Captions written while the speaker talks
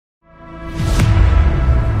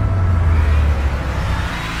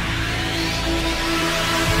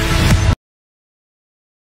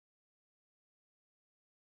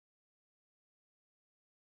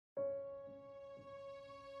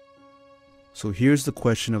So here's the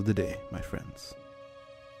question of the day, my friends.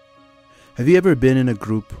 Have you ever been in a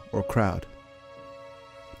group or crowd,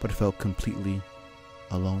 but felt completely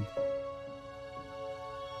alone?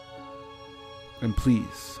 And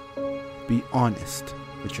please, be honest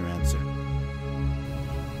with your answer.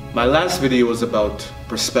 My last video was about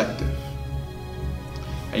perspective,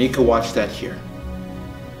 and you can watch that here.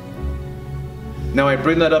 Now I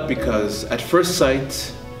bring that up because at first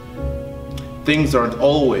sight, things aren't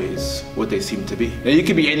always what they seem to be. Now you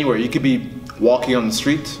could be anywhere. You could be walking on the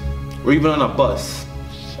street or even on a bus.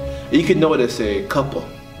 You could notice a couple.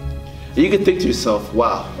 You could think to yourself,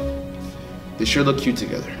 wow, they sure look cute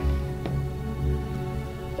together.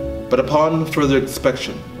 But upon further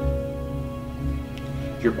inspection,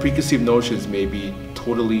 your preconceived notions may be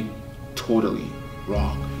totally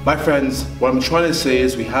wrong. My friends, what I'm trying to say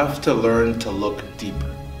is we have to learn to look deeper.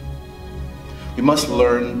 We must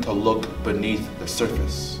learn to look beneath the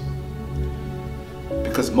surface.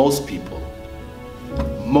 Because most people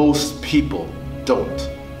don't.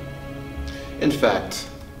 In fact,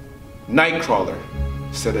 Nightcrawler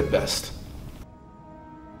said it best.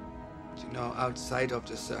 You know, outside of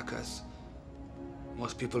the circus,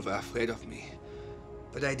 most people were afraid of me.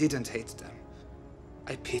 But I didn't hate them.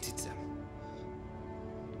 I pitied them.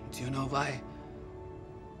 Do you know why?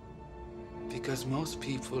 Because most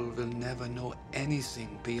people will never know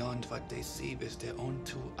anything beyond what they see with their own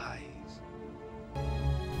two eyes.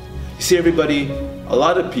 You see, everybody, a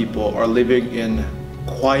lot of people are living in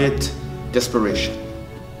quiet desperation.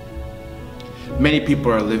 Many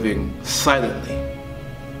people are living silently,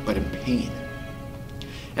 but in pain.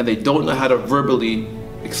 And they don't know how to verbally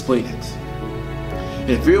explain it. And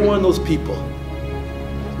if you're one of those people,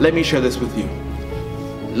 let me share this with you.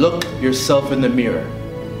 Look yourself in the mirror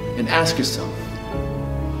and ask yourself,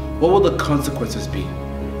 what will the consequences be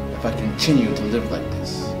if I continue to live like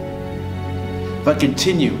this? If I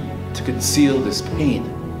continue to conceal this pain?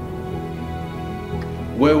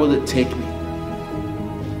 Where will it take me?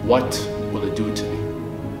 What will it do to me?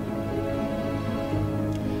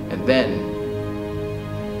 And then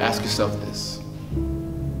ask yourself this.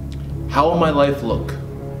 How will my life look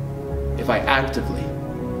if I actively,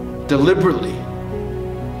 deliberately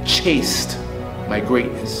chased my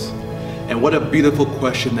greatness? And what a beautiful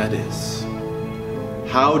question that is.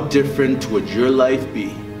 How different would your life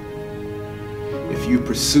be if you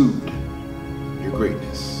pursued your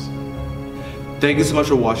greatness? Thank you so much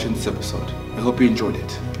for watching this episode. I hope you enjoyed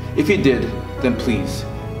it. If you did, then please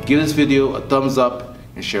give this video a thumbs up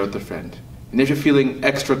and share with a friend. And if you're feeling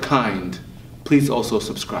extra kind, please also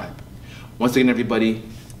subscribe. Once again, everybody,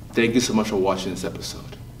 thank you so much for watching this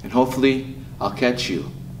episode. And hopefully, I'll catch you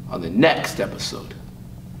on the next episode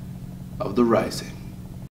of The Rising.